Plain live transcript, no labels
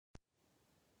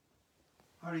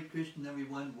Hare Krishna,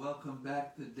 everyone. Welcome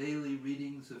back to daily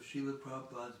readings of Srila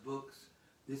Prabhupada's books.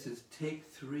 This is take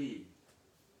 3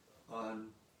 on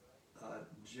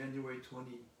January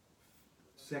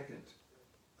 22nd,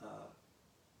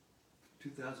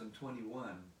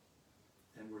 2021.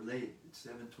 And we're late. It's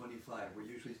 7:25. We're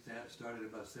usually started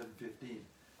about 7:15.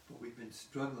 But we've been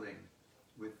struggling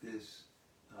with this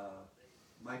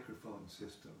microphone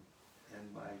system.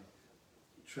 And my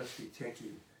trusty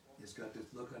techie has got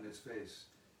this look on his face,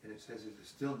 and it says it's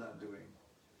still not doing.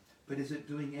 But is it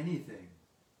doing anything?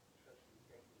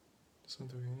 It's not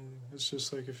doing anything. It's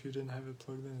just like if you didn't have it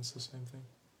plugged in, it's the same thing.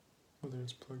 Whether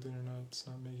it's plugged in or not, it's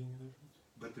not making a difference.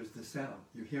 But there's the sound.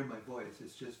 You hear my voice.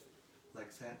 It's just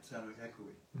like sounding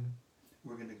echoey. Mm-hmm.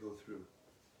 We're going to go through.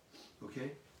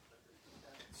 Okay?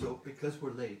 So because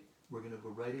we're late, we're going to go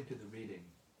right into the reading.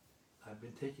 I've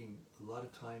been taking a lot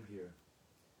of time here.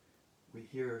 We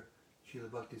hear Srila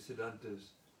Bhaktisiddhanta's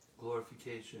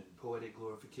glorification, poetic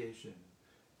glorification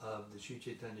of the Sri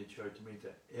Chaitanya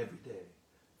Charitamrita every day.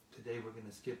 Today we're going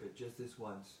to skip it just this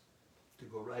once to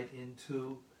go right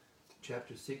into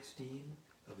chapter 16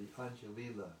 of the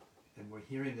Anjalila, and we're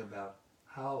hearing about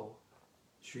how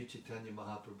Sri Chaitanya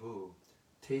Mahaprabhu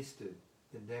tasted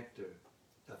the nectar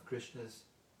of Krishna's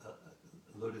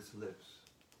lotus lips.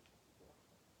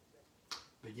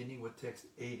 Beginning with text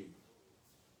 80.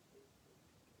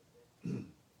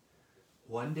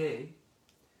 One day,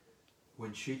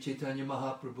 when Sri Chaitanya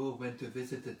Mahaprabhu went to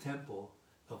visit the temple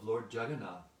of Lord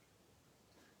Jagannath,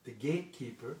 the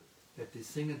gatekeeper at the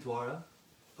Singadwara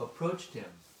approached him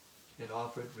and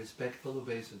offered respectful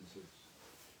obeisances.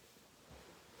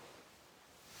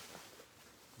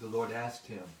 The Lord asked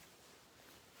him,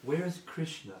 "Where is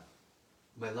Krishna,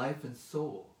 my life and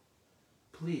soul?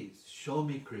 Please show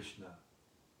me Krishna."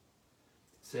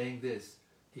 Saying this,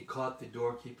 he caught the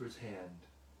doorkeeper's hand.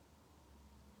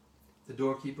 The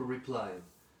doorkeeper replied,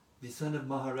 "The son of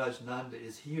Maharaj Nanda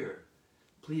is here.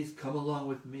 Please come along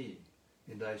with me,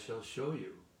 and I shall show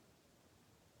you."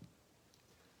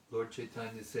 Lord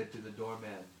Chaitanya said to the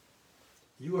doorman,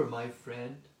 "You are my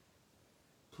friend.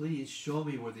 Please show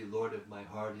me where the Lord of my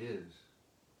heart is."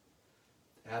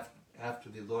 After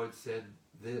the Lord said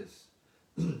this,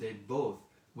 they both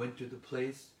went to the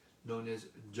place known as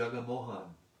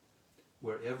Jagamohan,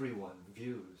 where everyone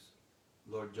views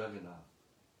Lord Jagannath.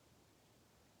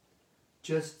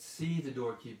 "Just see," the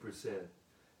doorkeeper said.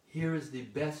 "Here is the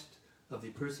best of the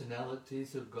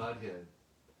personalities of Godhead.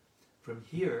 From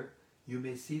here you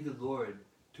may see the Lord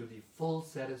to the full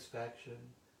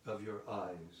satisfaction of your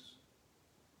eyes."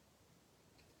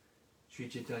 Sri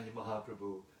Chaitanya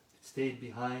Mahaprabhu stayed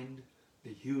behind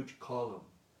the huge column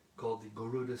called the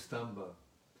Garuda Stamba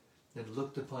and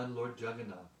looked upon Lord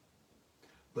Jagannath.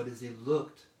 But as he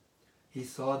looked, he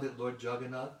saw that Lord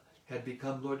Jagannath had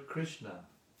become Lord Krishna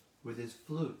with his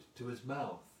flute to his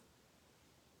mouth.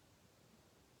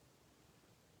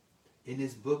 In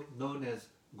his book known as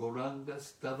Gauranga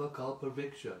Stava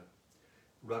Kalpavriksha,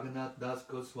 Raghunath Das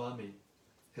Goswami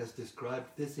has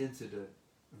described this incident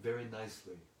very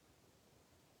nicely.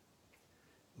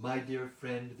 "My dear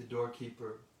friend, the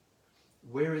doorkeeper,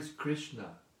 where is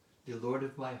Krishna, the Lord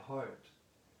of my heart?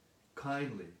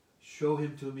 Kindly show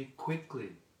him to me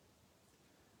quickly."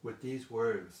 With these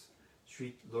words,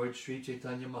 Lord Sri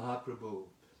Chaitanya Mahaprabhu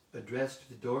addressed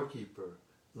the doorkeeper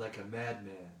like a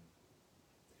madman.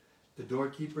 The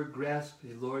doorkeeper grasped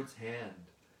the Lord's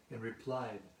hand and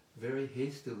replied very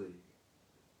hastily,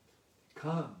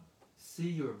 "Come, see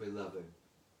your beloved.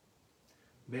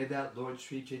 May that Lord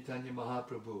Sri Chaitanya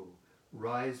Mahaprabhu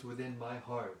rise within my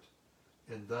heart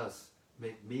and thus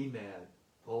make me mad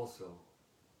also."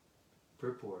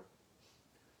 Purport.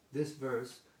 This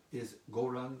verse is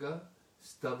Gauranga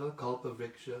Stava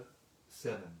Kalpavriksha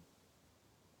 7.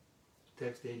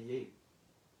 Text 88.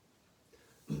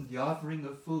 The offering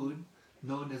of food,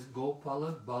 known as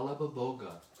Gopala Balaba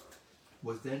Bhoga,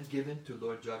 was then given to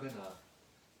Lord Jagannath,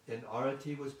 and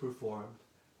arati was performed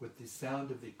with the sound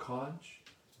of the conch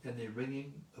and the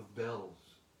ringing of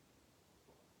bells.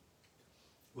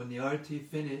 When the arati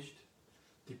finished,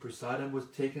 the prasadam was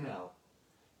taken out,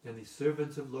 and the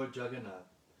servants of Lord Jagannath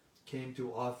came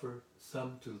to offer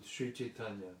some to Sri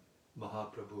Chaitanya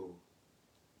Mahaprabhu.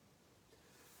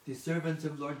 The servants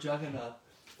of Lord Jagannath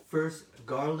first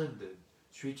garlanded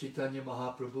Sri Chaitanya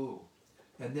Mahaprabhu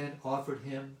and then offered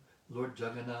him Lord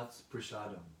Jagannath's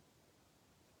prasadam.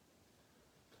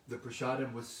 The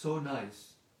prasadam was so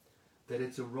nice that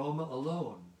its aroma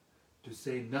alone, to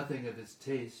say nothing of its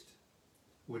taste,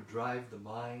 would drive the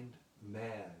mind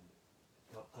mad.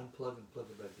 Now unplug and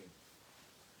plug it back in.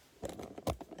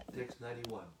 Text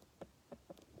 91.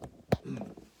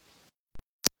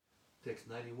 Text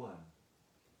 91.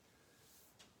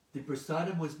 The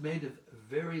prasadam was made of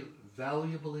very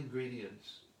valuable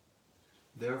ingredients.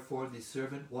 Therefore, the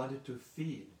servant wanted to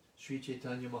feed Sri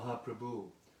Chaitanya Mahaprabhu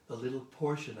a little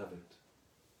portion of it.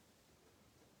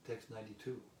 Text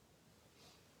 92.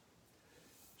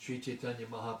 Sri Chaitanya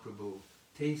Mahaprabhu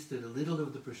tasted a little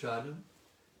of the prasadam.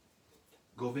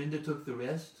 Govinda took the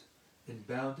rest and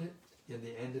bound it in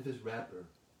the end of his wrapper.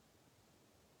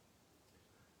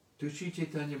 To Sri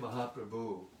Chaitanya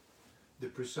Mahaprabhu, the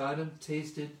prasadam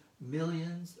tasted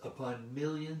millions upon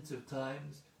millions of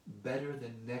times better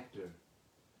than nectar,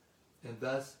 and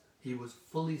thus he was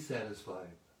fully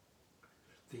satisfied.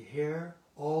 The hair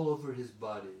all over his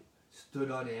body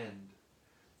stood on end,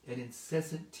 and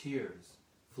incessant tears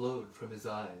flowed from his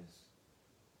eyes.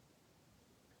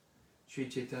 Sri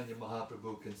Chaitanya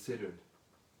Mahaprabhu considered,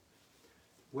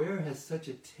 where has such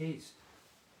a taste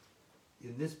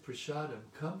in this prasadam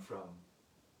come from?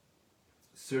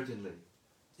 Certainly,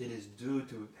 it is due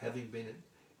to its having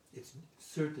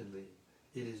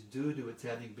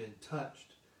been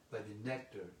touched by the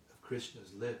nectar of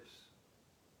Krishna's lips.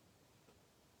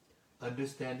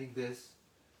 Understanding this,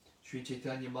 Sri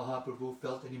Chaitanya Mahaprabhu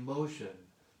felt an emotion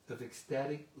of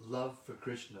ecstatic love for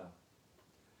Krishna.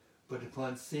 But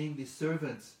upon seeing the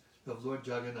servants of Lord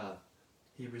Jagannath,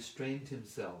 he restrained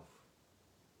himself.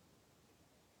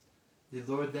 The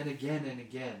Lord then again and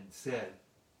again said,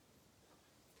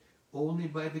 only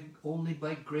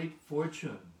by great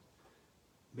fortune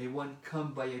may one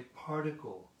come by a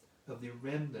particle of the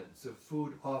remnants of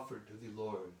food offered to the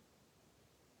Lord.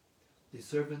 The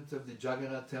servants of the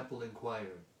Jagannath temple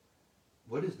inquired,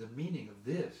 what is the meaning of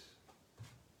this?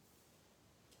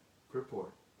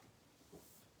 Purport.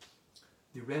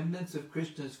 The remnants of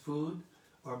Krishna's food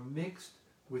are mixed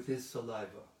with his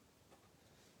saliva.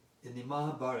 In the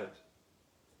Mahabharata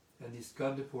and the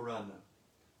Skanda Purana,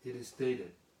 it is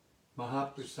stated,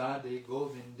 Mahaprasade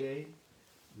Govinde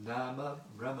Nama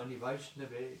Brahmani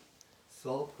Vaishnave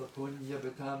Salpa Punya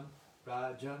Bhatam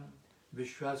Rajan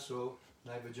Vishwaso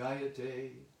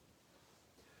Naivajayate.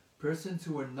 Persons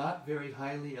who are not very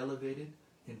highly elevated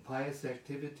in pious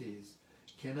activities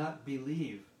cannot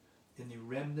believe in the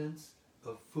remnants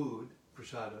of food,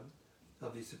 prasadam,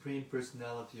 of the Supreme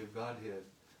Personality of Godhead,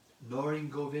 nor in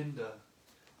Govinda,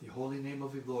 the holy name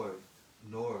of the Lord,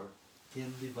 nor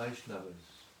in the Vaishnavas.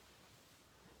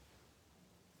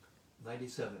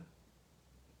 97.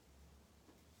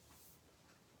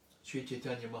 Sri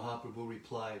Chaitanya Mahaprabhu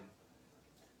replied,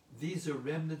 these are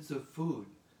remnants of food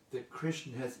that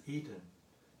Krishna has eaten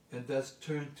and thus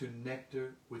turned to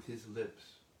nectar with his lips.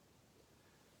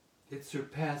 It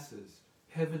surpasses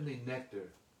heavenly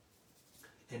nectar,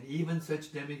 and even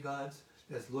such demigods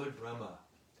as Lord Brahma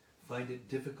find it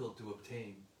difficult to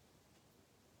obtain.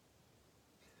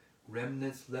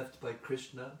 Remnants left by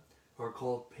Krishna are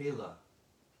called pela.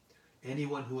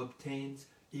 Anyone who obtains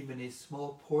even a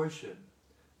small portion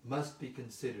must be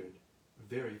considered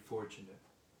very fortunate.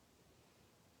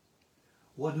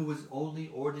 One who is only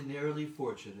ordinarily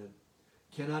fortunate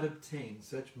cannot obtain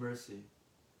such mercy.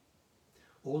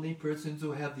 Only persons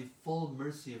who have the full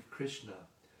mercy of Krishna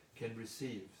can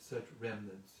receive such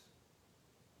remnants.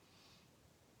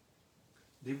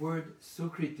 The word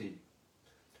sukriti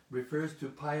refers to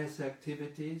pious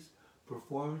activities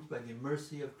performed by the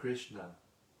mercy of Krishna.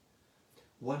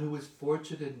 One who is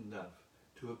fortunate enough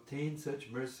to obtain such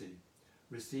mercy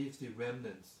receives the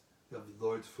remnants of the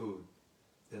Lord's food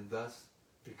and thus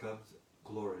becomes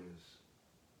glorious.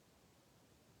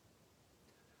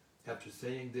 After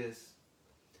saying this,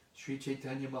 Sri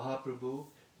Chaitanya Mahaprabhu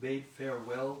bade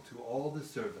farewell to all the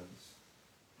servants.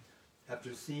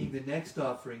 After seeing the next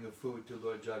offering of food to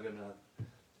Lord Jagannath,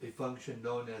 a function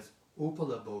known as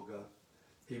Upalabhoga,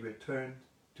 he returned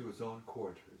to his own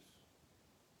quarters.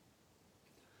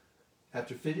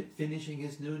 After finishing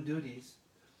his noon duties,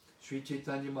 Sri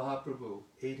Chaitanya Mahaprabhu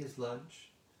ate his lunch,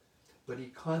 but he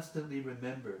constantly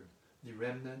remembered the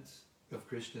remnants of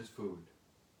Krishna's food.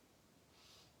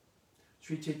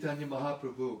 Sri Chaitanya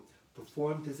Mahaprabhu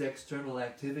performed his external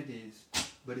activities,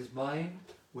 but his mind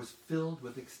was filled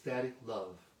with ecstatic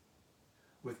love.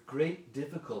 With great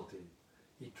difficulty,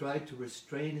 he tried to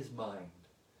restrain his mind,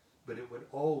 but it would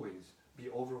always be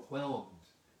overwhelmed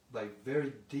by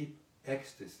very deep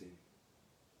ecstasy.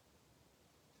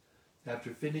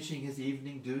 After finishing his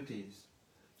evening duties,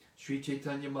 Sri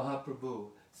Chaitanya Mahaprabhu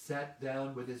sat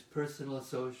down with his personal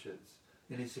associates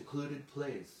in a secluded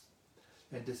place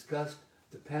and discussed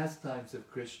the pastimes of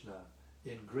Krishna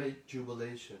in great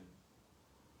jubilation.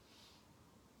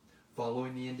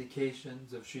 Following the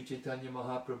indications of Sri Chaitanya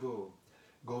Mahaprabhu,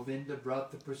 Govinda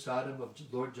brought the prasadam of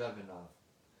Lord Jagannath.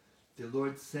 the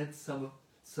Lord sent some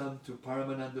to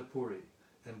Paramananda Puri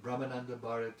and Brahmananda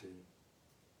Bharati.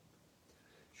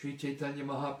 Sri Chaitanya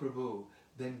Mahaprabhu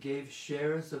then gave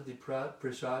shares of the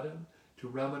prasadam to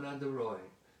Ramananda Roy,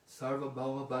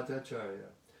 Sarvabhauma Bhattacharya,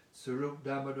 Sarup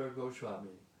Damodar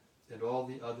Goswami, and all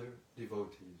the other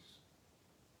devotees.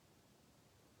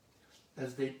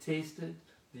 As they tasted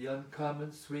the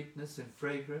uncommon sweetness and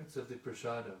fragrance of the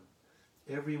prasadam,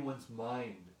 everyone's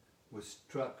mind was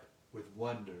struck with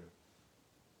wonder.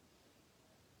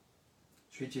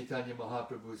 Sri Chaitanya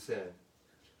Mahaprabhu said,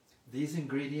 "These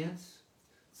ingredients,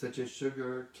 such as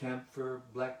sugar, camphor,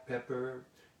 black pepper,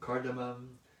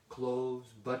 cardamom, cloves,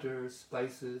 butter,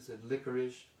 spices, and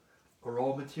licorice, are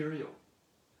all material.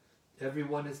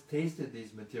 Everyone has tasted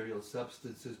these material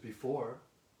substances before."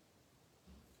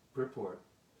 Purport.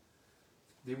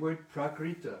 The word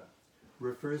prakrita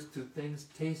refers to things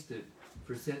tasted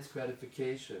for sense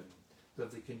gratification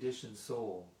of the conditioned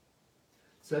soul.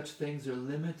 Such things are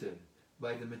limited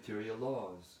by the material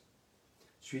laws.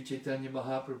 Sri Chaitanya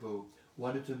Mahaprabhu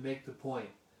wanted to make the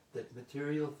point that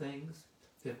material things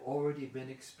have already been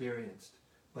experienced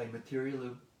by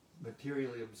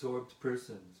materially absorbed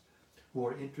persons who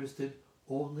are interested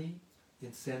only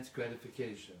in sense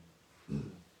gratification.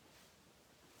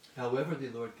 However,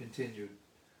 the Lord continued,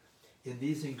 in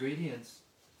these ingredients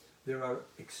there are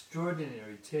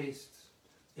extraordinary tastes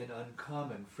and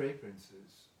uncommon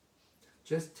fragrances.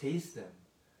 Just taste them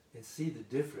and see the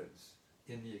difference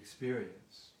in the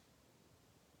experience.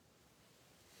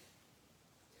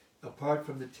 Apart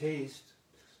from the taste,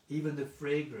 even the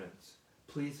fragrance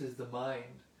pleases the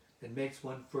mind and makes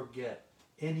one forget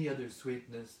any other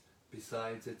sweetness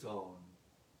besides its own.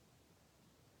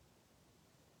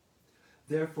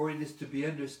 Therefore, it is to be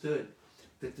understood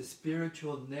that the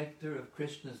spiritual nectar of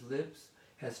Krishna's lips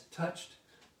has touched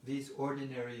these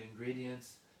ordinary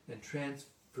ingredients and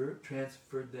transferred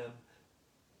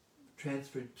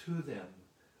to them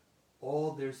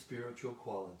all their spiritual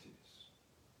qualities.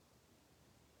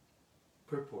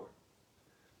 Purport.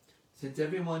 Since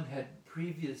everyone had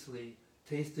previously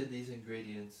tasted these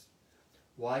ingredients,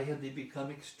 why had they become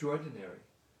extraordinary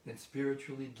and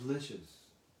spiritually delicious?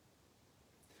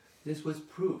 This was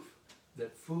proof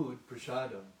that food,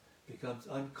 prasadam, becomes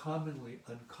uncommonly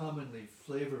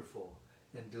flavorful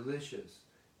and delicious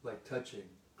by touching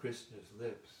Krishna's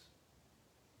lips.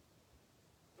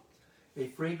 A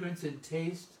fragrance and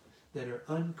taste that are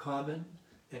uncommon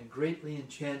and greatly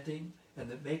enchanting and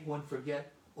that make one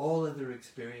forget all other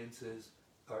experiences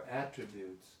are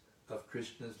attributes of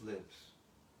Krishna's lips.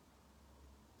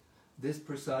 This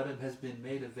prasadam has been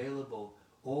made available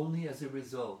only as a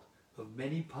result of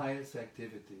many pious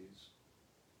activities.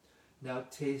 Now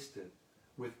taste it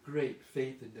with great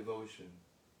faith and devotion.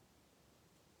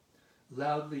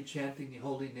 Loudly chanting the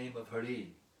holy name of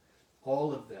Hari,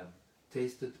 all of them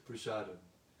tasted the prasadam.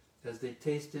 As they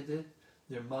tasted it,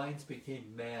 their minds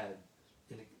became mad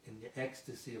in the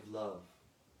ecstasy of love.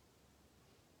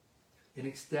 In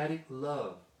ecstatic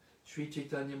love, Sri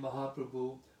Chaitanya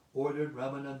Mahaprabhu ordered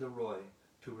Ramananda Roy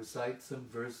to recite some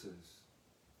verses.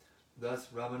 Thus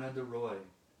Ramananda Roy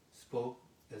spoke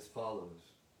as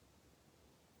follows.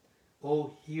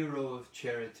 O hero of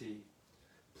charity,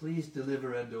 please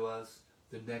deliver unto us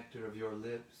the nectar of your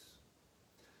lips.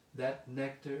 That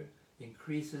nectar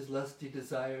increases lusty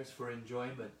desires for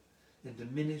enjoyment and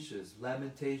diminishes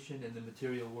lamentation in the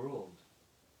material world.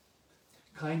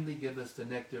 Kindly give us the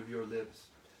nectar of your lips,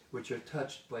 which are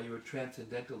touched by your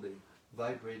transcendentally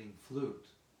vibrating flute.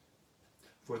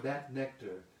 For that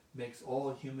nectar makes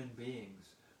all human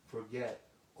beings forget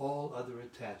all other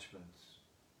attachments.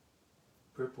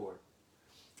 Purport.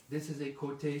 This is a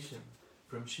quotation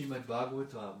from Srimad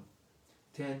Bhagavatam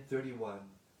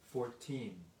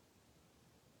 10:31-14.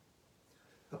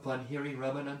 Upon hearing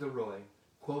Ramananda Roy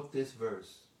quote this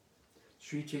verse,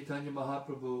 Sri Chaitanya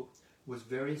Mahaprabhu was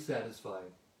very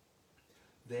satisfied.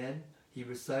 Then he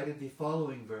recited the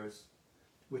following verse,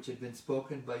 which had been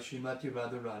spoken by Srimati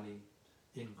Radharani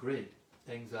in great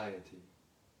anxiety.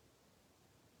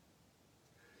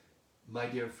 My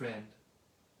dear friend,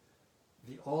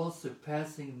 the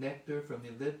all-surpassing nectar from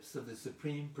the lips of the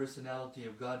Supreme Personality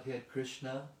of Godhead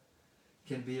Krishna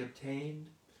can be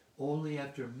obtained only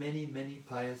after many, many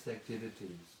pious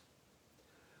activities.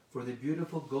 For the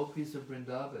beautiful gopis of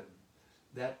Vrindavan,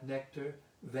 that nectar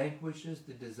vanquishes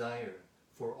the desire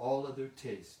for all other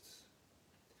tastes.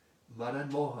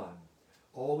 Madan Mohan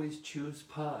always chews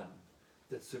pan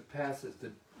that surpasses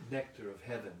the nectar of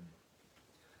heaven.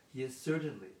 He is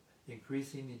certainly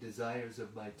increasing the desires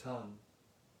of my tongue.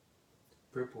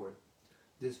 Purport.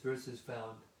 This verse is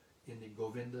found in the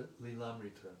Govinda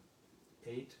Lilamrita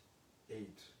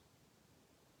 8:8.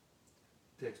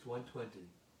 text 120.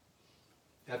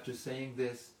 After saying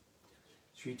this,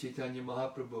 Sri Chaitanya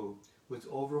Mahaprabhu was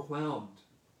overwhelmed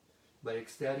by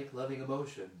ecstatic loving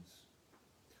emotions.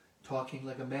 Talking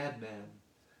like a madman,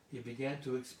 he began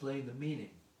to explain the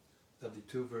meaning of the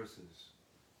two verses.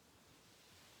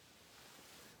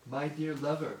 My dear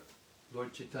lover,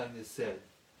 Lord Chaitanya said,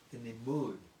 in the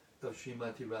mood of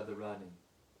Srimati Radharani,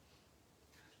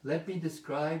 let me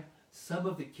describe some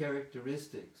of the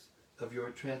characteristics of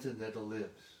your transcendental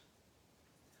lips.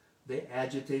 They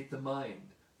agitate the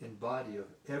mind and body of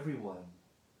everyone.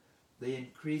 They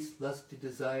increase lusty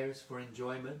desires for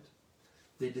enjoyment.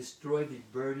 They destroy the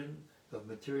burden of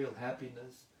material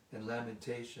happiness and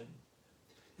lamentation,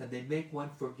 and they make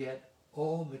one forget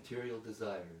all material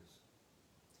desires.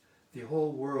 The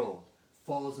whole world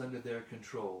falls under their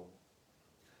control.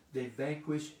 They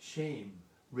vanquish shame,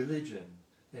 religion,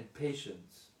 and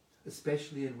patience,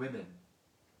 especially in women.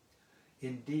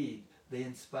 Indeed, they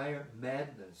inspire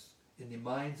madness in the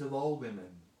minds of all women.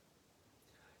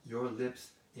 Your lips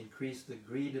increase the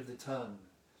greed of the tongue,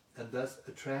 and thus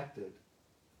attract it.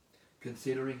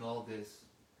 Considering all this,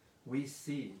 we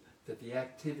see that the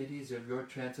activities of your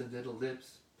transcendental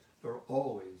lips are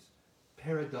always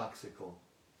paradoxical.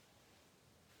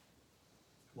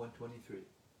 123.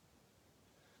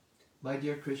 My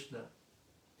dear Krishna,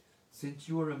 since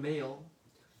you are a male,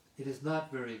 it is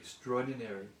not very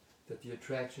extraordinary that the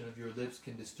attraction of your lips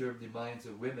can disturb the minds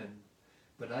of women,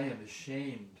 but I am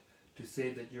ashamed to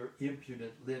say that your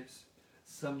impudent lips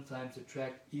sometimes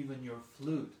attract even your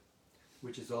flute,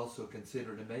 which is also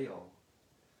considered a male.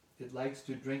 It likes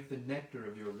to drink the nectar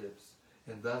of your lips,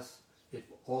 and thus it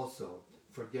also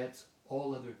forgets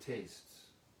all other tastes.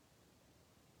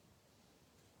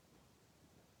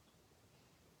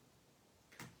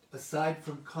 Aside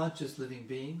from conscious living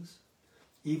beings,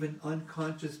 even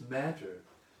unconscious matter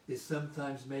is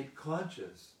sometimes made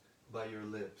conscious by your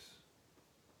lips.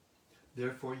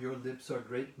 Therefore, your lips are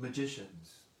great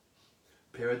magicians.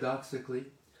 Paradoxically,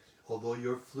 although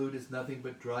your flute is nothing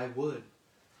but dry wood,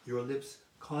 your lips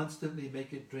constantly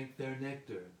make it drink their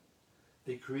nectar.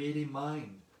 They create a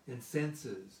mind and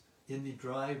senses in the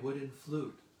dry wooden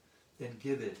flute and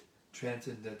give it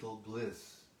transcendental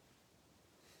bliss.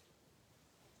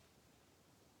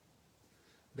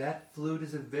 That flute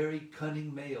is a very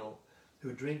cunning male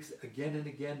who drinks again and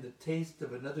again the taste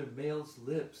of another male's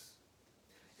lips.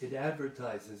 It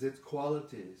advertises its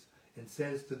qualities and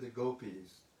says to the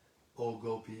gopis, O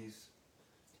gopis,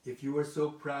 if you are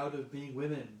so proud of being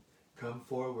women, come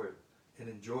forward and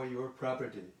enjoy your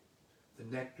property,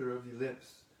 the nectar of the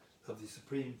lips of the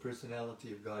Supreme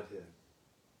Personality of Godhead.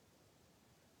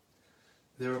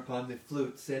 Thereupon the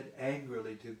flute said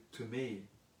angrily to me,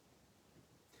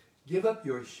 give up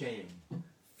your shame,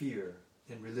 fear,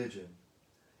 and religion,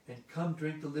 and come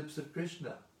drink the lips of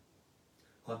Krishna.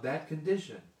 On that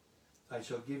condition, I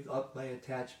shall give up my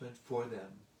attachment for them.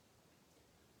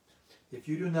 If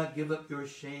you do not give up your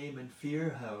shame and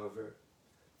fear, however,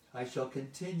 I shall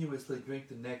continuously drink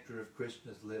the nectar of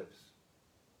Krishna's lips.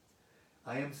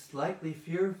 I am slightly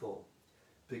fearful,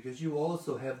 because you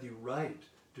also have the right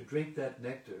to drink that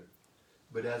nectar,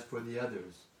 but as for the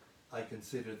others, I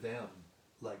consider them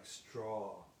like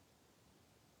straw.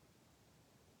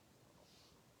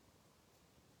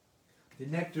 The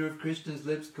nectar of Krishna's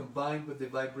lips combined with the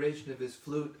vibration of his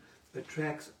flute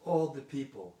attracts all the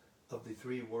people of the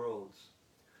three worlds.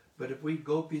 But if we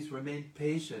gopis remain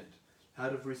patient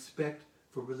out of respect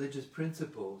for religious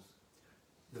principles,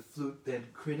 the flute then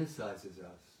criticizes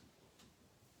us.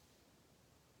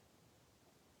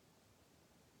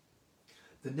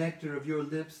 The nectar of your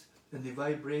lips and the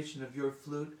vibration of your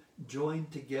flute join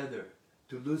together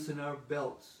to loosen our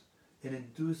belts and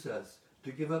induce us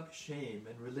to give up shame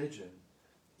and religion,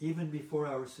 even before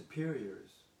our superiors,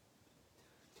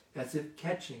 as if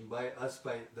catching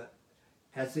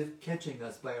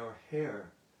us by our hair,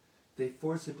 they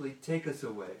forcibly take us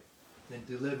away and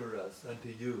deliver us unto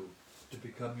you to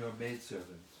become your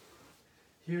maidservants.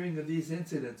 Hearing of these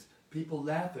incidents, people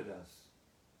laugh at us.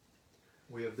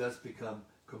 We have thus become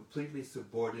completely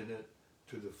subordinate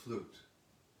to the flute.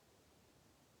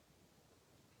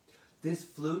 This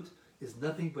flute is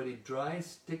nothing but a dry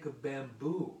stick of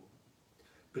bamboo,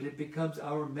 but it becomes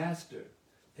our master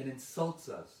and insults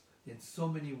us in so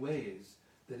many ways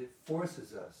that it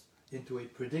forces us into a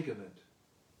predicament.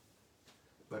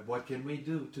 But what can we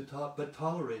do but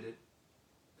tolerate it?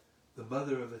 The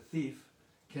mother of a thief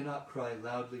cannot cry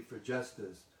loudly for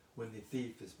justice when the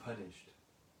thief is punished.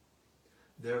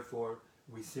 Therefore,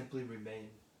 we simply remain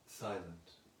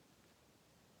silent.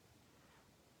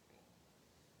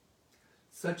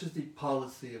 Such is the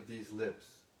policy of these lips,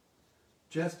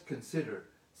 Just consider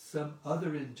some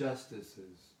other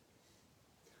injustices.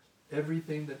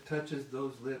 Everything that touches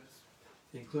those lips,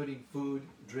 including food,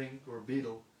 drink, or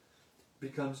betel,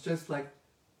 becomes just like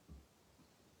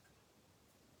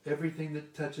everything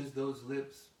that touches those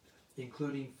lips,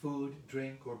 including food,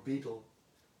 drink, or betel,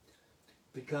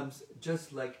 becomes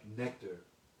just like nectar.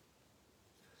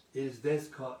 It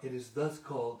is thus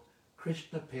called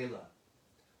Krishna Pela,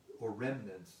 or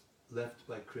remnants left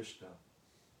by Krishna.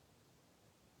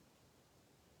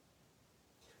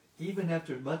 Even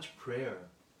after much prayer,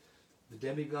 the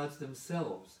demigods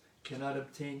themselves cannot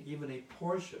obtain even a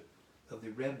portion of the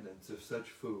remnants of such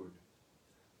food.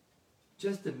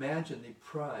 Just imagine the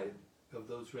pride of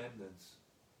those remnants.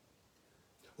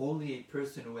 Only a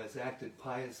person who has acted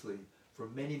piously for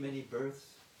many, many births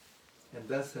and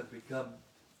has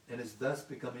thus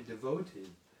become a devotee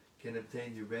can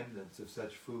obtain the remnants of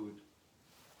such food.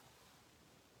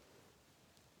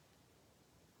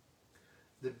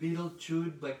 The betel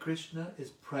chewed by Krishna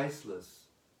is priceless,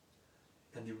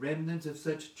 and the remnants of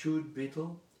such chewed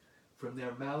betel from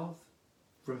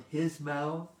his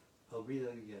mouth, I'll read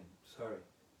that again, sorry.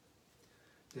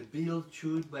 The betel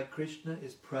chewed by Krishna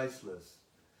is priceless,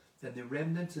 and the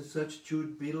remnants of such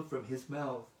chewed betel from his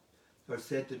mouth are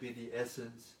said to be the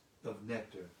essence of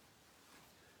nectar.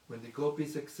 When the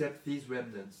gopis accept these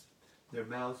remnants, their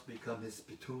mouths become his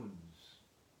spittoons.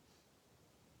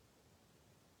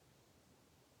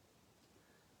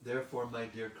 Therefore, my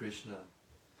dear Krishna,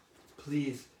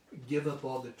 please give up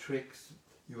all the tricks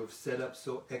you have set up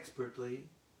so expertly.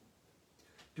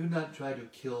 Do not try to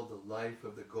kill the life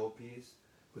of the gopis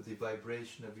with the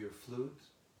vibration of your flute.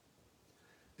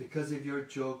 Because of your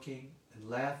joking and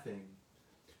laughing,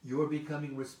 you are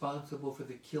becoming responsible for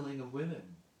the killing of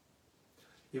women.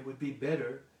 It would be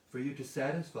better for you to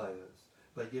satisfy us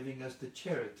by giving us the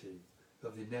charity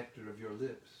of the nectar of your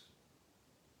lips.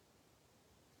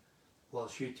 While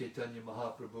Sri Chaitanya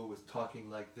Mahaprabhu was talking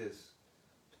like this,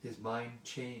 his mind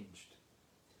changed,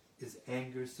 his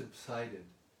anger subsided,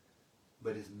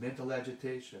 but his mental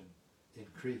agitation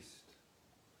increased.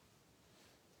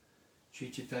 Sri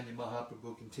Chaitanya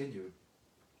Mahaprabhu continued,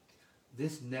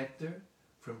 "This nectar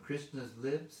from Krishna's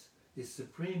lips is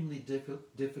supremely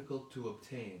difficult to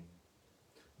obtain,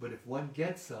 but if one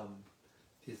gets some,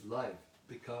 his life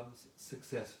becomes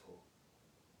successful."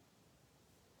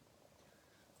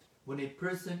 When a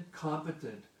person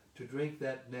competent to drink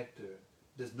that nectar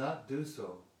does not do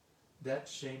so, that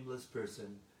shameless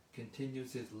person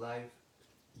continues his life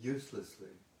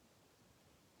uselessly.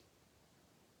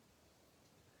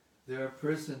 There are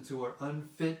persons who are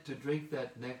unfit to drink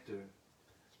that nectar,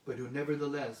 but who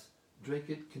nevertheless drink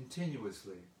it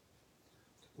continuously,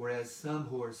 whereas some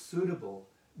who are suitable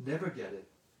never get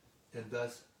it, and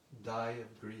thus die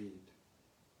of greed.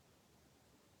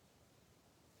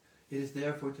 It is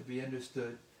therefore to be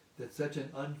understood that such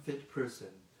an unfit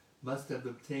person must have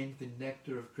obtained the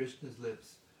nectar of Krishna's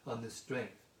lips on the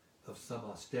strength of some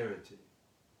austerity.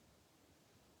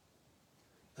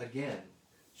 Again,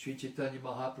 Sri Chaitanya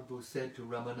Mahaprabhu said to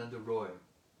Ramananda Roy,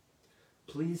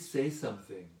 "Please say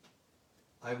something.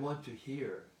 I want to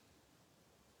hear."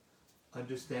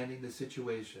 Understanding the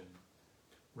situation,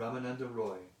 Ramananda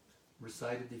Roy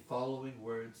recited the following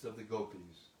words of the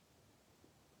gopis.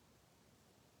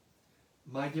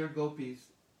 "My dear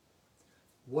gopis,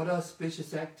 what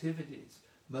auspicious activities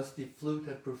must the flute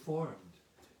have performed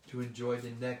to enjoy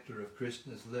the nectar of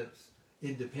Krishna's lips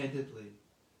independently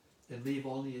and leave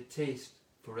only a taste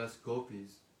for us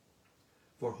gopis,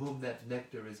 for whom that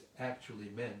nectar is actually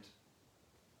meant.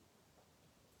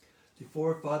 The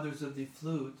forefathers of the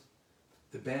flute,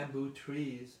 the bamboo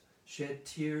trees, shed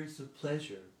tears of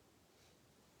pleasure.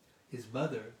 His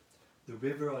mother, the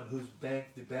river on whose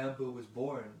bank the bamboo was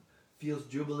born, feels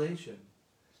jubilation,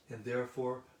 and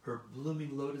therefore her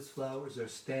blooming lotus flowers are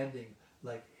standing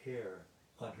like hair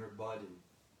on her body."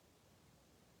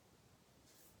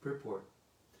 Purport.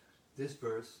 This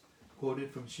verse,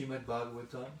 quoted from Srimad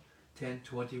Bhagavatam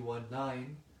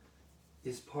 10.21.9,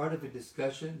 is part of a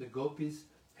discussion the gopis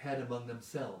had among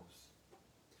themselves.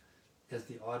 As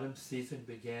the autumn season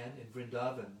began in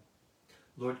Vrindavan,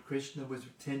 Lord Krishna was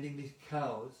tending the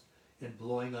cows and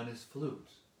blowing on his flute.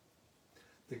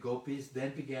 The gopis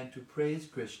then began to praise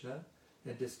Krishna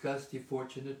and discuss the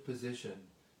fortunate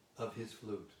position of his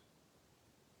flute.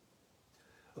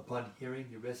 Upon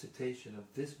hearing the recitation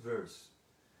of this verse,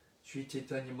 Sri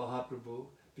Chaitanya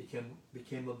Mahaprabhu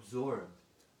became absorbed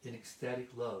in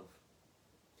ecstatic love,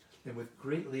 and with a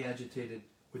greatly agitated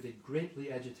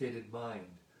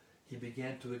mind, he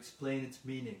began to explain its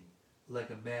meaning like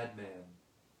a madman.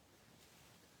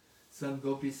 Some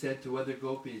gopis said to other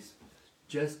gopis,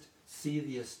 "Just see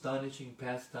the astonishing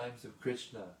pastimes of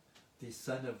Krishna, the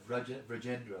son of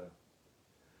Vrajendra.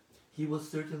 He will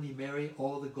certainly marry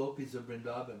all the gopis of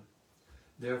Vrindavan.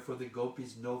 Therefore the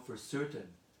gopis know for certain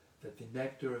that the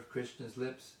nectar of Krishna's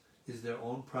lips is their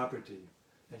own property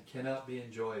and cannot be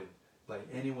enjoyed by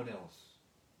anyone else.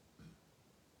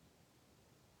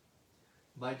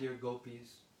 My dear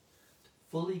gopis,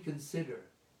 fully consider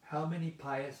how many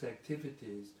pious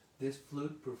activities this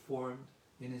flute performed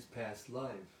in his past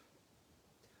life.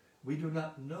 We do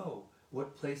not know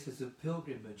what places of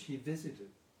pilgrimage he visited,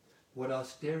 what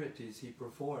austerities he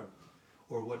performed,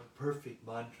 or what perfect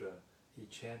mantra he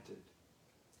chanted.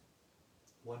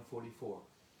 144.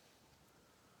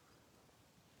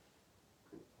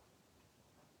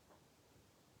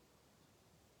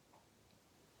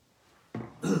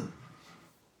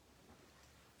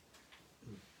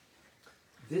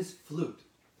 This flute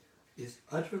is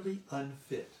utterly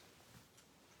unfit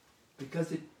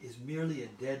because it is merely a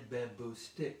dead bamboo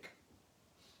stick.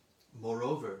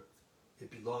 Moreover, it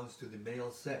belongs to the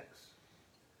male sex.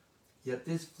 Yet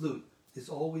this flute is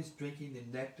always drinking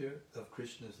the nectar of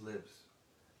Krishna's lips,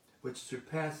 which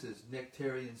surpasses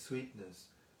nectarian sweetness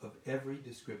of every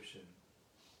description.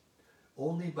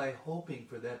 Only by hoping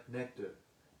for that nectar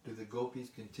do the gopis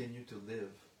continue to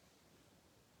live.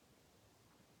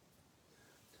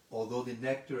 Although the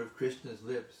nectar of Krishna's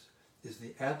lips is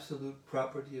the absolute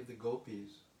property of the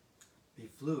gopis, the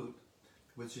flute,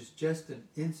 which is just an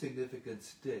insignificant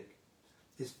stick,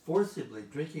 is forcibly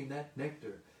drinking that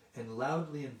nectar and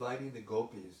loudly inviting the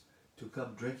gopis to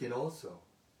come drink it also.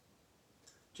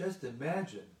 Just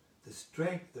imagine the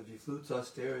strength of the flute's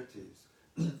austerities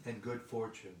and good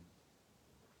fortune.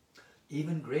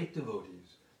 Even great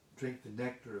devotees drink the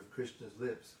nectar of Krishna's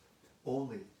lips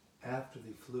only after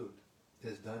the flute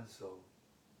has done so.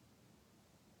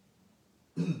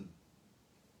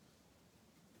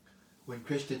 When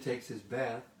Krishna takes his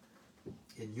bath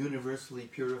in universally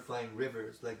purifying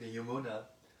rivers like the Yamuna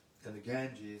and the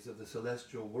Ganges of the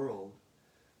celestial world,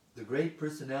 the great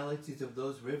personalities of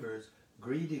those rivers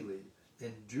greedily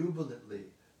and jubilantly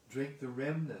drink the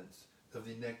remnants of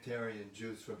the nectarian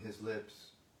juice from his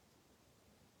lips.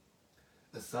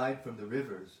 Aside from the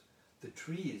rivers, the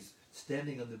trees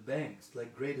standing on the banks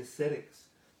like great ascetics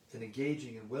and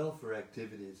engaging in welfare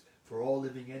activities for all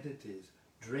living entities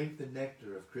drink the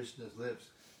nectar of Krishna's lips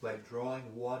by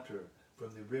drawing water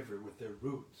from the river with their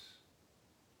roots.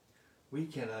 We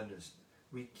cannot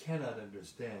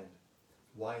understand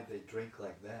why they drink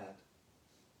like that.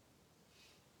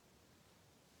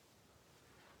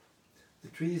 The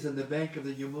trees on the bank of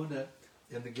the Yamuna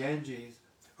and the Ganges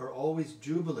are always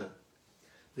jubilant.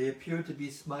 They appear to be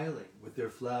smiling with their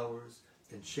flowers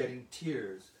and shedding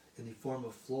tears in the form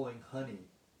of flowing honey.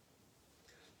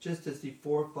 Just as the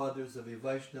forefathers of a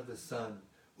Vaishnava son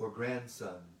or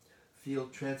grandson feel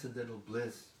transcendental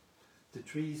bliss, the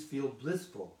trees feel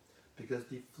blissful because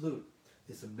the flute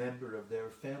is a member of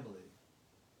their family.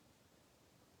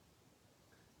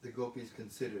 The gopis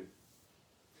considered,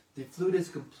 the flute is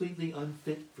completely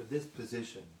unfit for this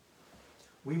position.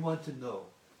 We want to know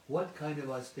what kind of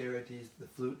austerities the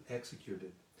flute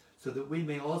executed, so that we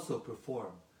may also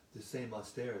perform the same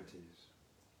austerities.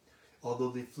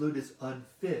 Although the flute is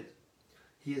unfit,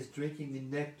 he is drinking the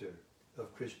nectar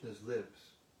of Krishna's lips.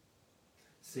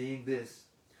 Seeing this,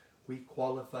 we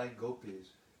qualified gopis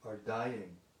are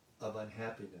dying of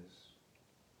unhappiness.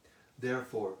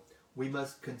 Therefore, we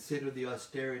must consider the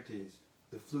austerities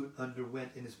the flute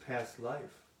underwent in his past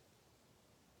life.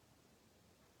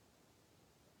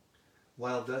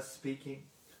 While thus speaking,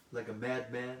 like a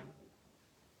madman,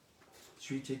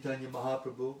 Sri Chaitanya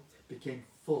Mahaprabhu became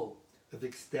full of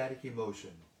ecstatic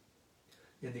emotion.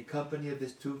 In the company of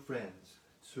his two friends,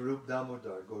 Swarup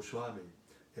Damodar Goswami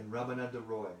and Ramananda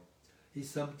Roy, he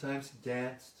sometimes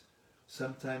danced,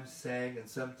 sometimes sang, and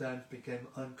sometimes became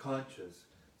unconscious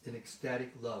in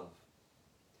ecstatic love.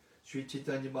 Sri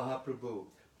Chaitanya Mahaprabhu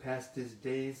passed his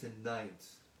days and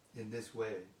nights in this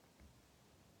way,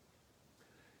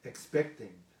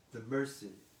 expecting the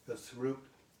mercy of Swarup,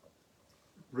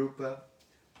 Rupa,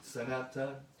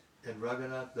 Sanatan, and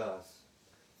Raghunath Das,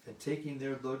 and taking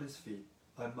their lotus feet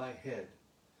on my head,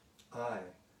 I,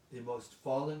 the most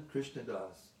fallen Krishna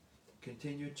Das,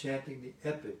 continue chanting the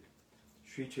epic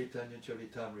Sri Chaitanya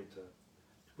Charitamrita,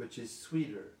 which is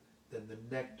sweeter than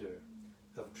the nectar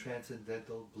of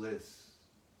transcendental bliss.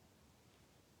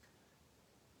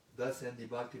 Thus end the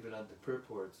Bhaktivedanta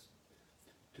purports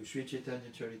to Sri Chaitanya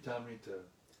Charitamrita,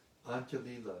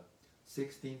 Antya-lila,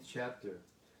 16th chapter,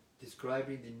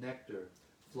 describing the nectar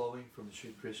flowing from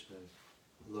Sri Krishna's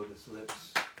lotus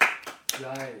lips.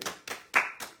 Jai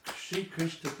Shri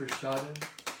Krishna Prasadam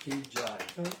Ki Jai.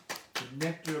 The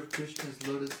nectar of Krishna's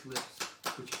lotus lips,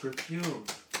 which perfume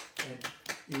and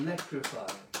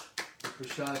electrify the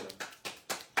prasadam.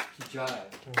 Ki Jai.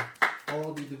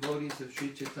 All the devotees of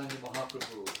Sri Chaitanya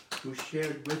Mahaprabhu who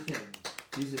shared with him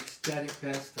these ecstatic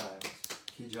pastimes.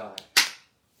 Ki Jai.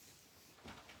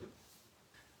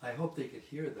 I hope they could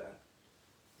hear that.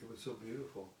 It was so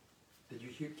beautiful. Did you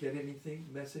get anything,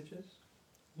 messages?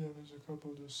 Yeah, there's a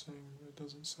couple just saying it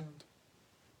doesn't sound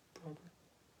proper.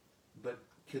 But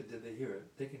did they hear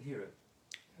it? They can hear it.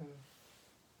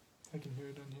 I can hear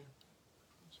it on here.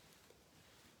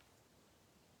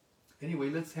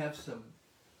 Anyway, let's have some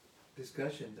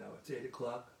discussion now. It's 8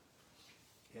 o'clock,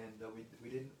 and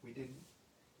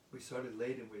we started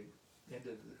late and we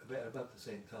ended about the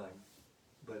same time.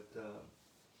 But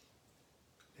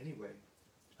anyway,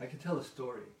 I can tell a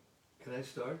story. Can I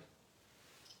start?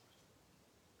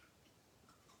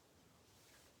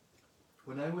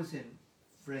 When I was in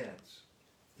France,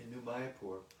 in New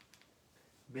Mayapur,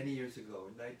 many years ago,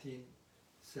 in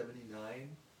 1979,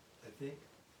 I think,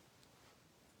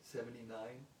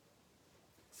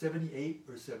 78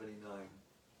 or 79,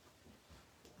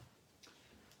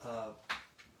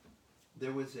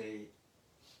 there was a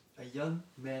young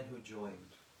man who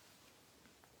joined,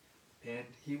 and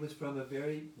he was from a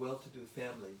very well-to-do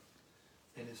family,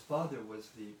 and his father was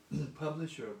the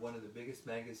publisher of one of the biggest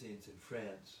magazines in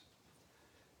France.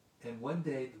 And one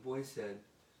day the boy said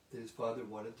that his father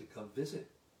wanted to come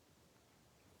visit.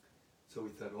 So we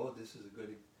thought, oh, this is a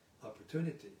good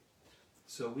opportunity.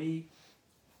 So we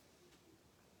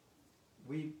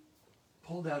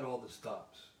pulled out all the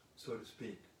stops, so to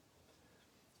speak.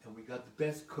 And we got the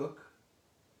best cook,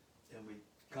 and we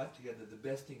got together the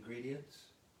best ingredients.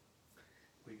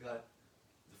 We got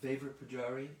the favorite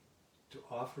pujari to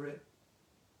offer it.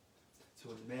 So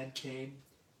when the man came,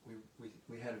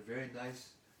 we had a very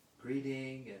nice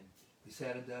greeting, and we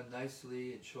sat him down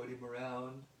nicely and showed him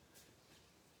around.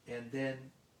 And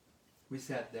then we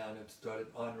sat down and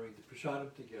started honoring the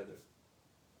prasadam together.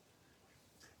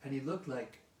 And he looked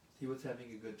like he was having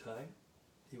a good time.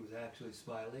 He was actually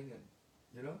smiling and,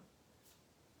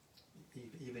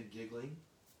 even giggling,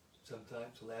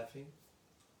 sometimes laughing.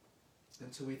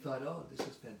 And so we thought, oh, this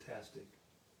is fantastic.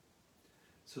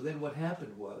 So then what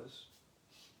happened was,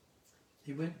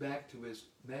 he went back to his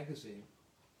magazine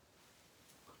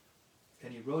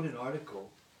and he wrote an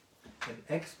article, an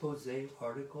expose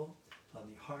article on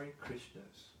the Hare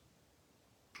Krishnas.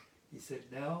 He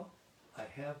said, now I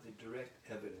have the direct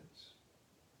evidence.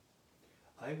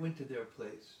 I went to their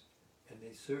place and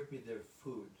they served me their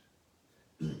food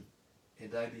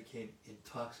and I became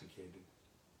intoxicated.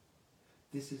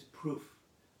 This is proof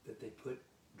that they put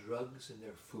drugs in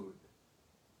their food.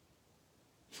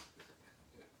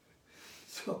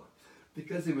 So,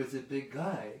 because he was a big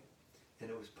guy and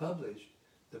it was published,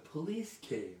 the police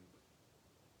came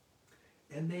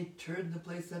and they turned the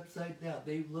place upside down.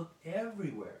 They looked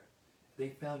everywhere. They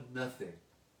found nothing.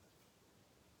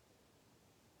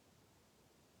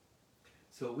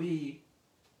 So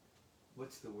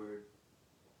what's the word?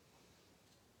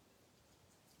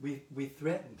 We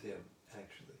threatened him,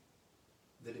 actually,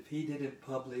 that if he didn't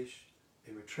publish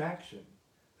a retraction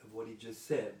of what he just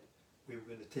said, we were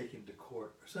going to take him to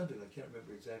court or something. I can't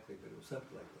remember exactly, but it was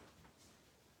something like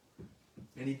that.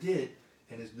 And he did,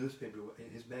 and his newspaper,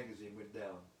 his magazine went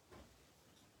down.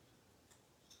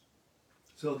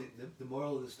 So the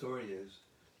moral of the story is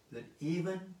that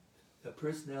even a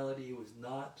personality who has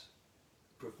not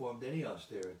performed any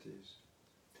austerities,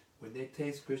 when they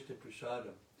taste Krishna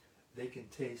Prasadam, they can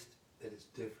taste that it's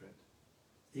different.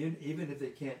 Even if they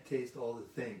can't taste all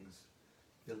the things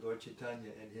that Lord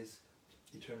Chaitanya and his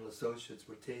eternal associates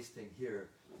were tasting here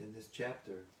in this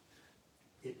chapter,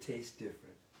 it tastes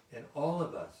different. And all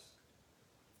of us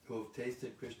who have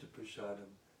tasted Krishna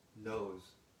Prasadam knows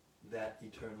that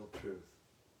eternal truth.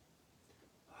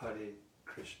 Hare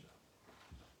Krishna.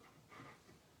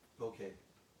 Okay,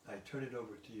 I turn it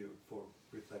over to you for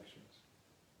reflections.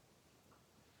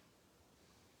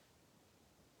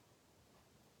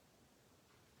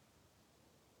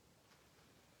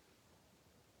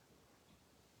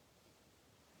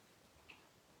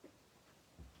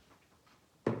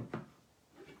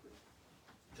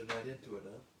 They're not into it,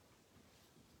 huh?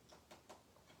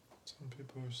 Some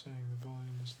people are saying the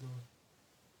volume is low.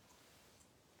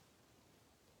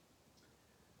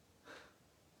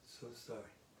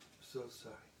 So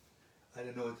sorry. I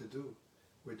don't know what to do.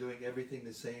 We're doing everything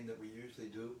the same that we usually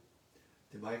do.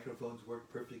 The microphones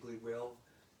work perfectly well,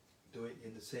 doing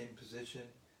in the same position,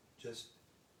 just,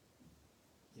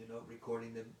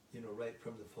 recording them, right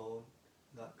from the phone,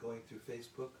 not going through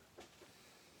Facebook.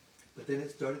 But then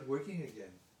it started working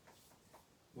again.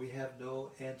 we have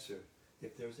no answer.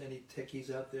 If there's any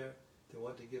techies out there that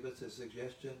want to give us a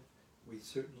suggestion, we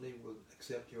certainly will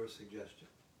accept your suggestion.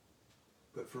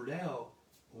 But for now,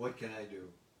 what can I do?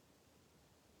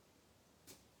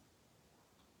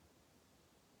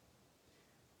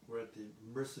 We're at the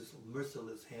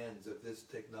merciless hands of this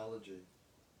technology.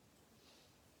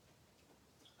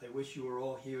 I wish you were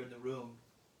all here in the room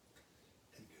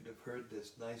and could have heard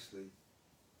this nicely.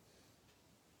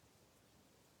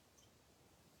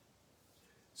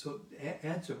 So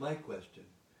answer my question.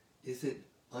 Is it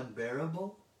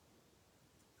unbearable?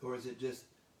 Or is it just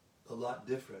a lot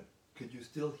different? Could you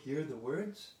still hear the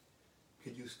words?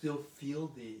 Could you still feel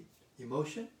the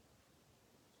emotion?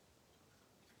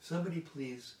 Somebody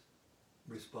please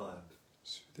respond.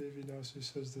 Sudevi Dasi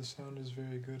says the sound is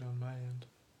very good on my end.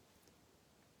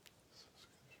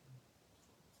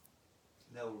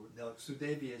 Now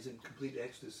Sudevi is in complete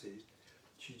ecstasy.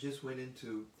 She just went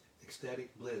into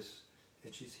ecstatic bliss,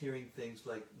 and she's hearing things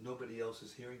like nobody else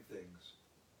is hearing things.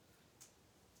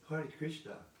 Hare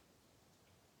Krishna.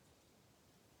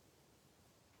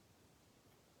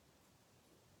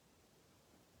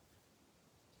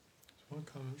 One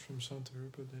comment from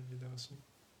Santarupa Devi Dasi.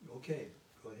 Okay,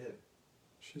 go ahead.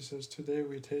 She says, today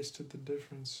we tasted the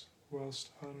difference whilst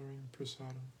honoring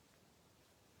prasadam.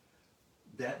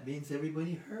 That means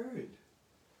everybody heard.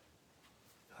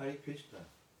 Hare Krishna.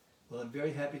 Well, I'm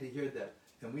very happy to hear that.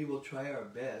 And we will try our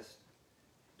best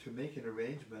to make an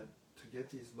arrangement to get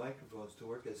these microphones to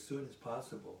work as soon as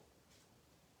possible.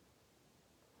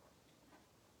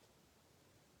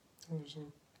 There's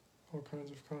all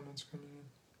kinds of comments coming in.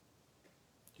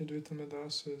 Yadvaita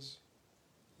Madas says,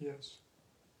 yes.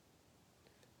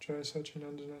 Jai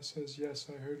Sachinandana says, yes,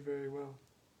 I heard very well.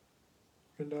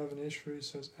 Vrindavaneshwari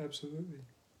says, absolutely.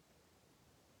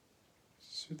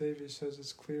 Sudevi says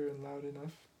it's clear and loud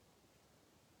enough.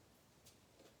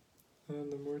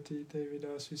 Anandamurti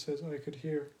Devidasi says, I could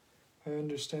hear. I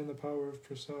understand the power of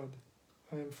prasad.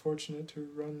 I am fortunate to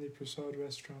run the prasad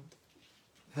restaurant.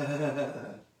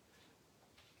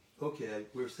 Okay,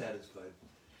 we're satisfied.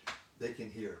 They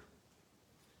can hear.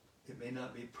 It may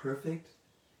not be perfect,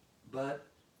 but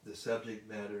the subject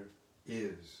matter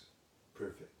is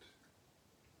perfect.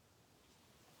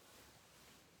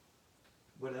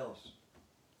 What else?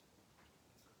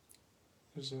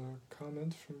 There's a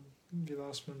comment from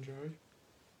Vilas Manjari.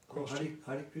 Oh,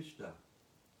 Hare Krishna.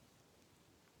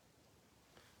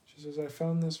 She says, I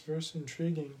found this verse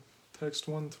intriguing. Text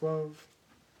 112.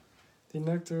 The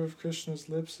nectar of Krishna's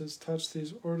lips has touched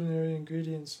these ordinary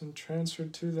ingredients and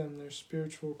transferred to them their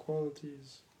spiritual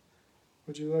qualities.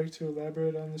 Would you like to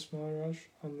elaborate on this, Maharaj,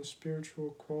 on the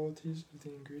spiritual qualities of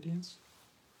the ingredients?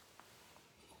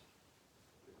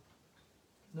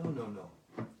 No.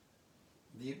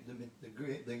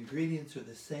 The ingredients are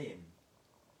the same,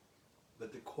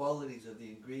 but the qualities of the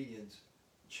ingredients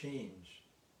change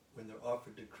when they're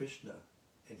offered to Krishna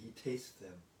and he tastes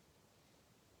them.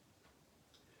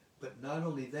 But not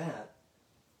only that,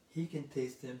 he can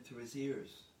taste them through his ears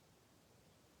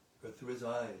or through his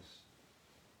eyes.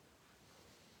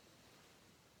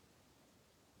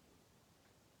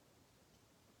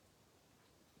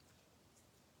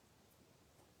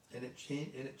 And it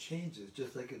changes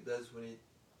just like it does when he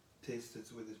tastes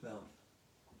it with his mouth.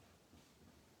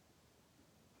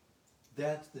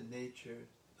 That's the nature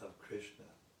of Krishna.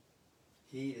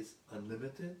 He is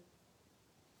unlimited,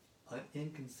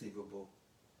 inconceivable,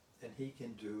 and he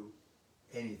can do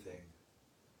anything.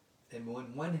 And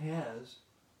when one has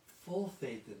full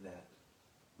faith in that,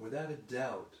 without a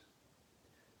doubt,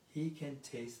 he can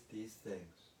taste these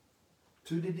things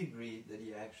to the degree that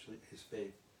he actually has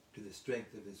faith, to the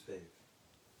strength of his faith.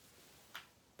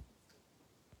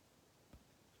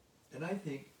 And I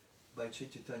think by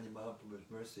Chaitanya Mahaprabhu's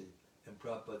mercy and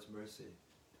Prabhupada's mercy,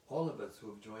 all of us who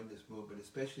have joined this movement,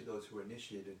 especially those who are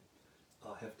initiated,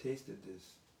 have tasted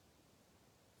this,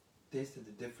 tasted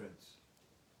the difference.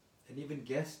 And even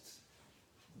guests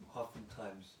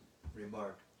oftentimes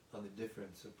remark on the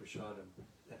difference of prasadam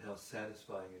and how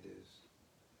satisfying it is.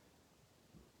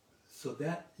 So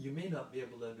that you may not be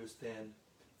able to understand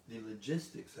the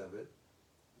logistics of it,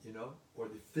 or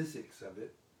the physics of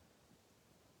it,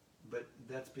 but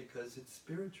that's because it's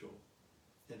spiritual,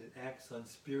 and it acts on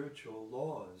spiritual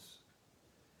laws.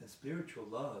 And spiritual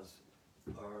laws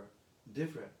are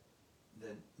different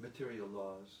than material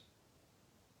laws.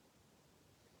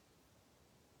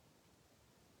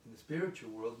 In the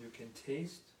spiritual world, you can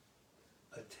taste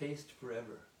a taste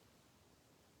forever.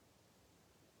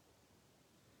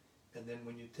 And then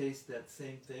when you taste that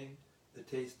same thing, the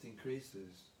taste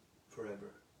increases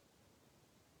forever.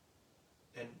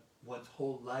 And one's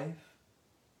whole life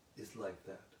is like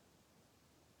that.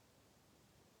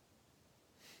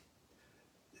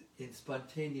 In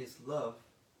spontaneous love,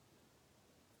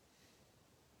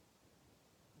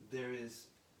 there is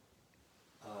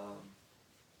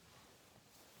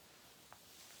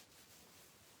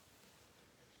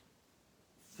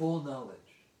full knowledge.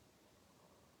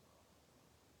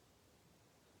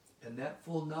 And that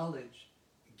full knowledge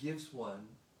gives one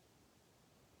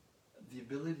the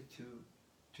ability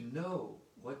to know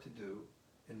what to do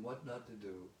and what not to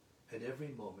do at every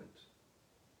moment,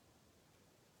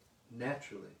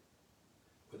 naturally,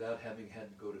 without having had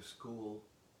to go to school,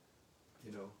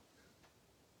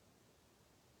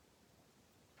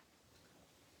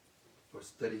 or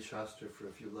study Shastra for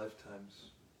a few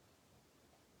lifetimes.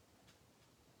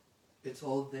 It's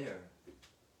all there,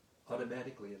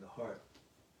 automatically in the heart,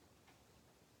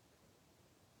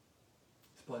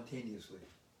 spontaneously.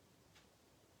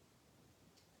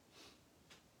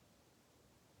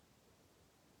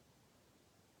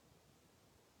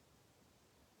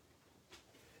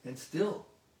 And still,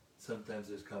 sometimes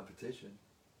there's competition.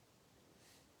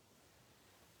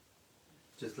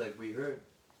 Just like we heard,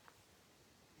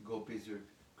 gopis are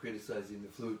criticizing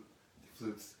the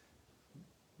flute's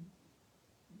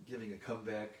giving a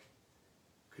comeback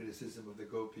criticism of the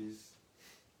gopis.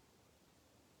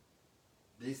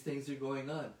 These things are going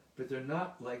on, but they're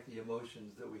not like the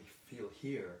emotions that we feel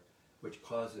here, which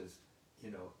causes,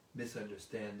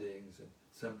 misunderstandings and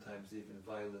sometimes even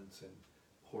violence and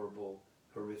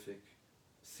horrific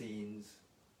scenes.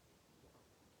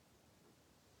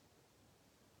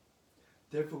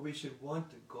 Therefore, we should want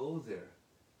to go there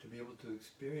to be able to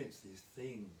experience these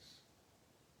things.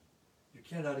 You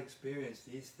cannot experience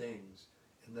these things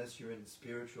unless you're in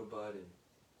spiritual body,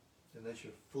 unless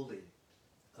you're fully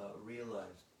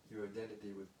realized your identity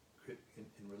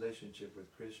in relationship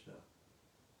with Krishna.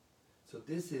 So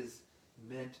this is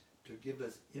meant to give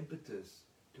us impetus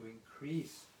to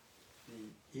increase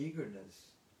the eagerness,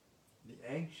 the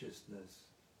anxiousness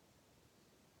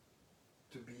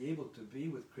to be able to be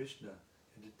with Krishna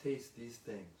and to taste these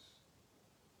things.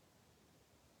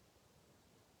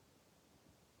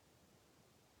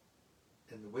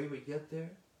 And the way we get there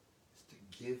is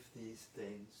to give these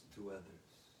things to others.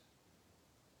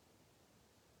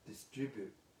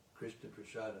 Distribute Krishna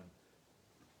Prasadam,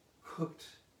 cooked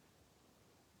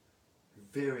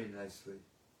very nicely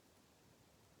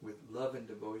with love and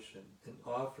devotion, and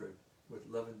offered with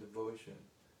love and devotion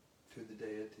to the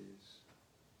deities,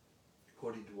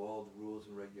 according to all the rules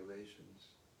and regulations.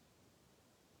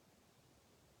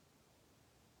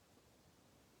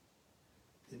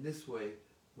 In this way,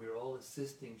 we're all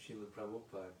assisting Srila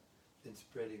Prabhupada in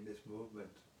spreading this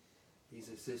movement. He's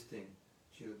assisting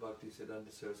Srila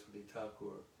Bhaktisiddhanta Saraswati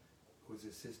Thakur, who's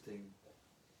assisting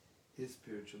his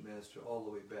spiritual master all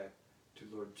the way back to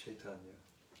Lord Chaitanya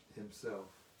himself.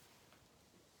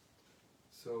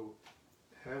 So,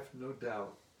 have no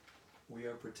doubt, we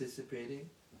are participating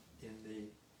in the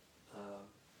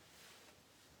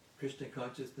Krishna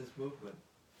consciousness movement,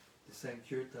 the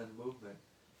Sankirtan movement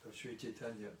of Sri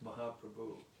Chaitanya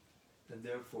Mahaprabhu. And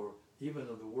therefore, even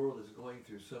though the world is going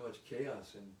through so much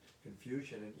chaos and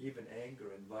confusion and even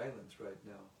anger and violence right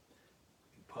now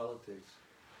in politics,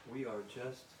 we are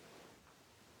just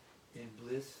in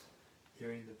bliss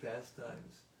hearing the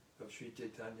pastimes of Sri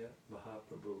Chaitanya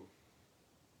Mahaprabhu.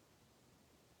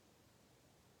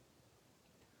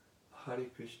 Hare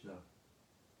Krishna.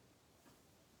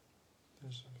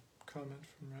 There's a comment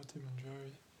from Rati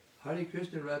Manjari. Hare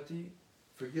Krishna, Rati.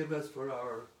 Forgive us for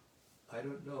our,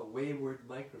 wayward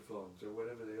microphones or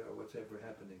whatever they are, what's ever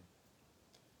happening.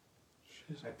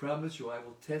 I promise you I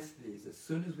will test these as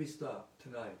soon as we stop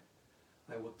tonight.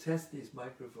 I will test these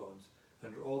microphones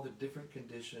under all the different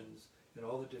conditions and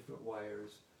all the different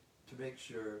wires to make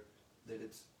sure that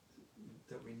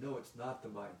we know it's not the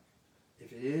mic.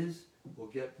 If it is, we'll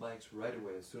get mics right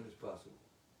away as soon as possible.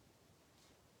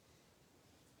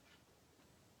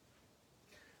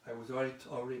 I was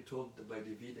already told by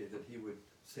Divide that he would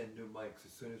send new mics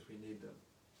as soon as we need them.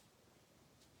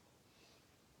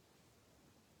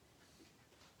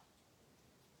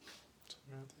 So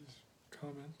Rati's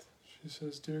comment. She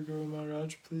says, Dear Guru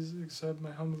Maharaj, please accept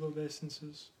my humble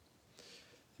obeisances.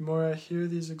 The more I hear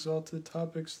these exalted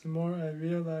topics, the more I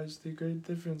realize the great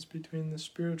difference between the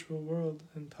spiritual world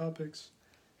and topics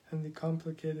and the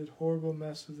complicated, horrible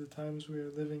mess of the times we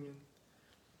are living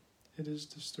in. It is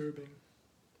disturbing.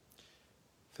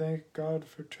 Thank God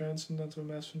for transcendental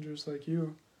messengers like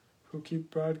you who keep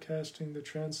broadcasting the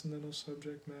transcendental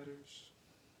subject matters.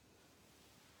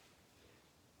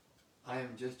 I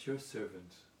am just your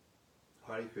servant.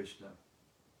 Hare Krishna.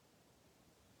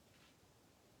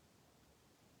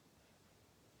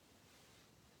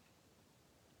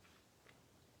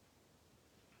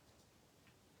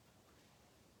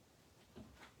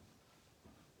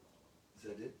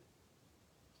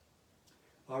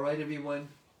 All right, everyone.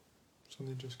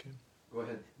 Something just came. Go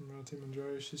ahead. From Rati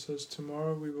Manjari, she says,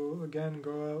 tomorrow we will again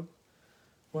go out,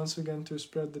 once again to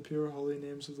spread the pure holy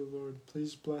names of the Lord.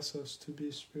 Please bless us to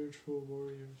be spiritual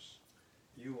warriors.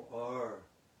 You are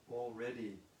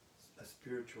already a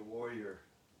spiritual warrior,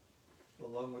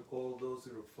 along with all those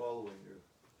who are following you.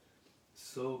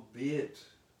 So be it.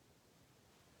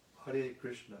 Hare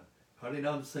Krishna.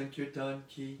 Harinam Sankirtan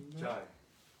ki jai.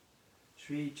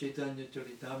 Sri Chaitanya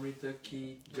Charitamrita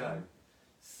ki jai.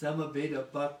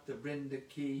 Samaveda Bhakta Vrinda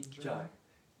ki jai.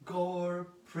 Gaur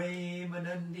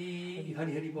Premanandi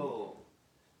Hari Hari Bol.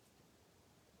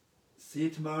 See you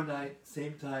tomorrow night,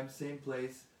 same time, same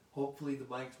place. Hopefully the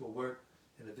mics will work,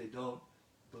 and if they don't,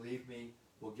 believe me,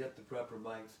 we'll get the proper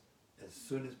mics as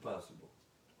soon as possible.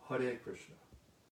 Hare Krishna.